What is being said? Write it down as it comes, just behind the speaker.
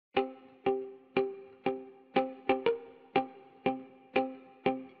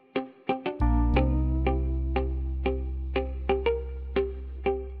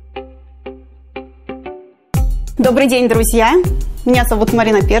Добрый день, друзья! Меня зовут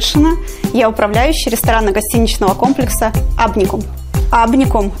Марина Першина, я управляющий ресторанно-гостиничного комплекса Abnicum.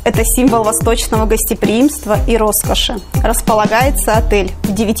 Abnicum – это символ восточного гостеприимства и роскоши. Располагается отель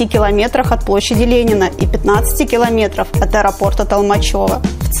в 9 километрах от площади Ленина и 15 километров от аэропорта Толмачева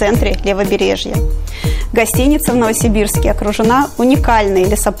в центре Левобережья. Гостиница в Новосибирске окружена уникальной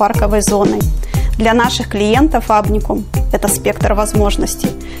лесопарковой зоной. Для наших клиентов Abnicum это спектр возможностей.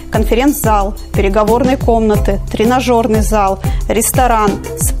 Конференц-зал, переговорные комнаты, тренажерный зал, ресторан,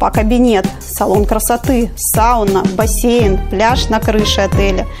 спа-кабинет, салон красоты, сауна, бассейн, пляж на крыше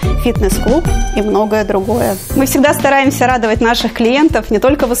отеля, фитнес-клуб и многое другое. Мы всегда стараемся радовать наших клиентов не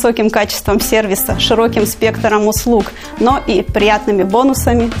только высоким качеством сервиса, широким спектром услуг, но и приятными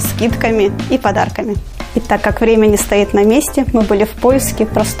бонусами, скидками и подарками. И так как время не стоит на месте, мы были в поиске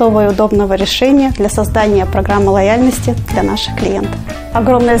простого и удобного решения для создания программы лояльности для наших клиентов.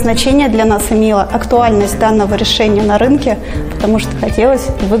 Огромное значение для нас имела актуальность данного решения на рынке, потому что хотелось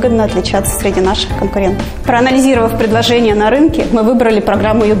выгодно отличаться среди наших конкурентов. Проанализировав предложения на рынке, мы выбрали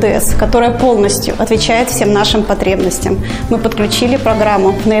программу UDS, которая полностью отвечает всем нашим потребностям. Мы подключили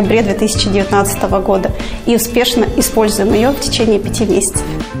программу в ноябре 2019 года и успешно используем ее в течение 5 месяцев.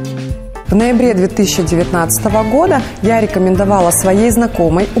 В ноябре 2019 года я рекомендовала своей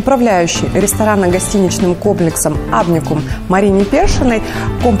знакомой, управляющей ресторанно-гостиничным комплексом Abnicum Марине Першиной,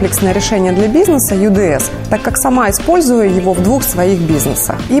 комплексное решение для бизнеса UDS, так как сама использую его в 2 своих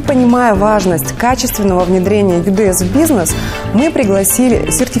бизнесах. И понимая важность качественного внедрения UDS в бизнес, мы пригласили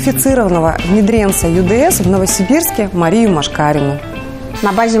сертифицированного внедренца UDS в Новосибирске Марию Машкарину.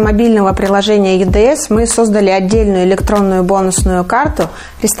 На базе мобильного приложения UDS мы создали отдельную электронную бонусную карту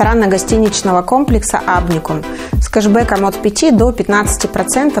ресторанно-гостиничного комплекса Abnicum с кэшбэком от 5 до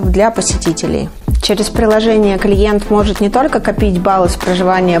 15% для посетителей. Через приложение клиент может не только копить баллы с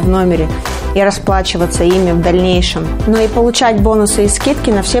проживания в номере и расплачиваться ими в дальнейшем, но и получать бонусы и скидки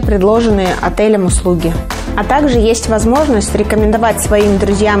на все предложенные отелем услуги. А также есть возможность рекомендовать своим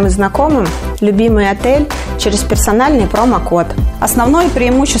друзьям и знакомым любимый отель через персональный промокод. Основное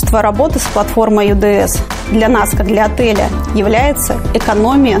преимущество работы с платформой UDS для нас, как для отеля, является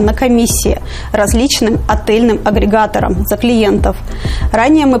экономия на комиссии различным отельным агрегаторам за клиентов.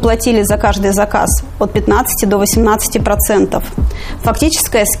 Ранее мы платили за каждый заказ от 15 до 18%.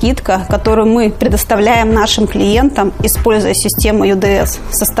 Фактическая скидка, которую мы предоставляем нашим клиентам, используя систему UDS,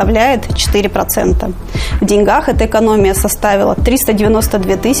 составляет 4%. В деньгах эта экономия составила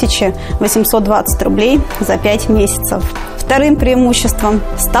 392 820 рублей за 5 месяцев. Вторым преимуществом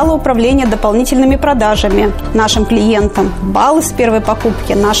стало управление дополнительными продажами нашим клиентам. Баллы с первой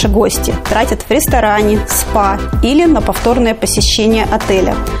покупки наши гости тратят в ресторане, спа или на повторное посещение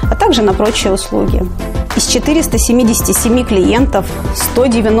отеля, а также на прочие услуги. Из 477 клиентов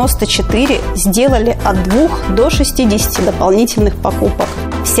 194 сделали от 2 до 60 дополнительных покупок.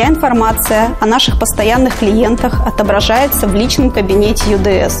 Вся информация о наших постоянных клиентах отображается в личном кабинете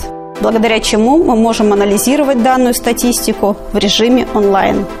UDS, благодаря чему мы можем анализировать данную статистику в режиме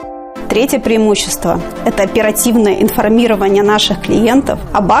онлайн. Третье преимущество – это оперативное информирование наших клиентов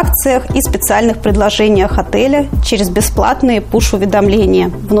об акциях и специальных предложениях отеля через бесплатные пуш-уведомления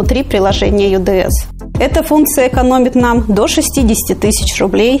внутри приложения UDS. Эта функция экономит нам до 60 тысяч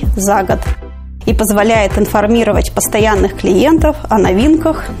рублей за год и позволяет информировать постоянных клиентов о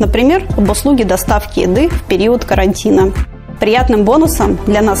новинках, например, об услуге доставки еды в период карантина. Приятным бонусом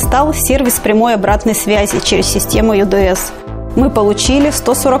для нас стал сервис прямой обратной связи через систему UDS. Мы получили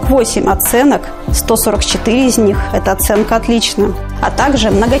 148 оценок, 144 из них – это оценка «Отлично», а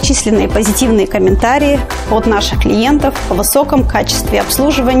также многочисленные позитивные комментарии от наших клиентов о высоком качестве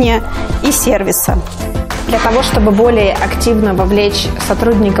обслуживания и сервиса. Для того, чтобы более активно вовлечь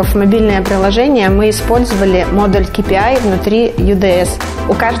сотрудников в мобильное приложение, мы использовали модуль KPI внутри UDS.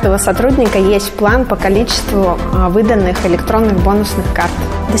 У каждого сотрудника есть план по количеству выданных электронных бонусных карт.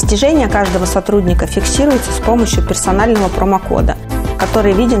 Достижения каждого сотрудника фиксируются с помощью персонального промокода,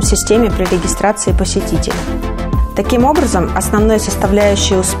 который виден в системе при регистрации посетителя. Таким образом, основной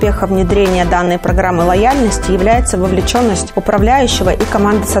составляющей успеха внедрения данной программы лояльности является вовлеченность управляющего и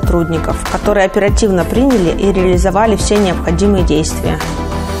команды сотрудников, которые оперативно приняли и реализовали все необходимые действия.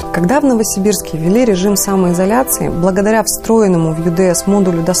 Когда в Новосибирске ввели режим самоизоляции, благодаря встроенному в UDS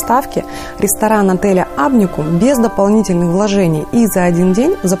модулю доставки, ресторан отеля Abnicum без дополнительных вложений и за один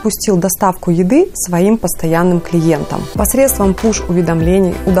день запустил доставку еды своим постоянным клиентам. Посредством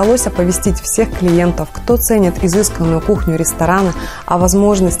пуш-уведомлений удалось оповестить всех клиентов, кто ценит изысканную кухню ресторана, о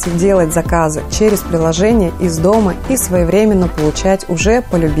возможности делать заказы через приложение из дома и своевременно получать уже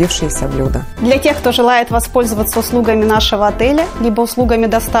полюбившиеся блюда. Для тех, кто желает воспользоваться услугами нашего отеля, либо услугами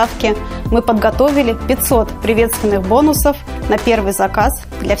доставки, доставки мы подготовили 500 приветственных бонусов на первый заказ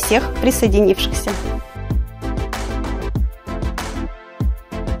для всех присоединившихся.